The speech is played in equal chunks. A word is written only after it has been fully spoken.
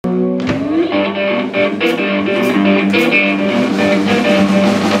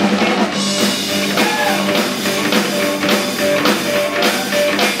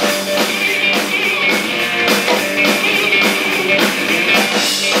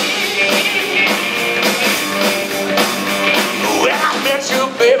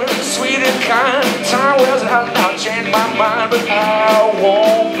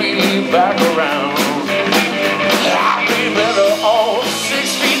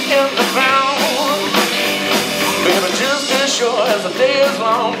sure as the day is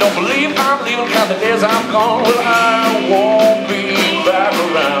long. Don't believe I'm leaving, cause the days I'm gone. Well, I won't be back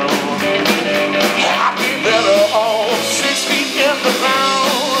around. I'd be better off 6 feet in the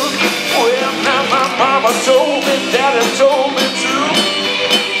ground. Well, now my mama told me, daddy told me too.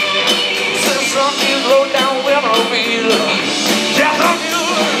 Said some of these low down women will be death on you.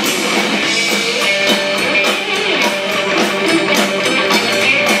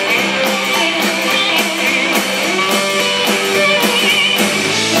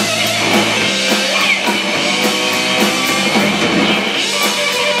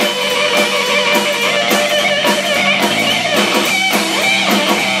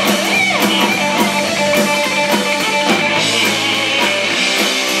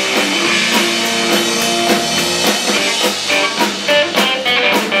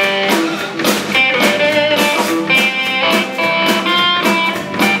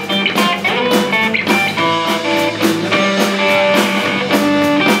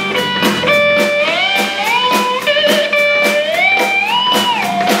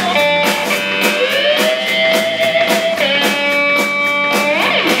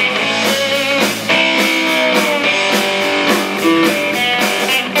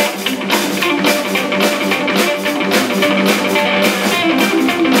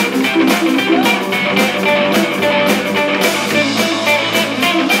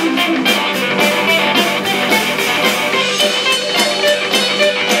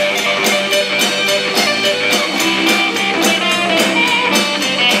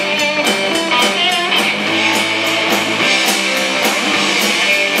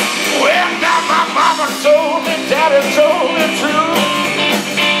 Told me, daddy told me too.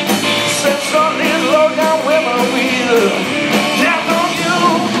 Said some of these low down women will death on you.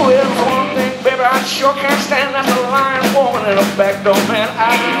 Well, for one thing, baby, I sure can't stand that lying woman in a back door, man.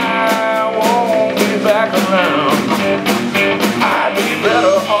 I won't be back around. I'd be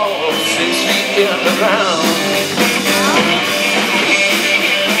better off 6 feet in the ground.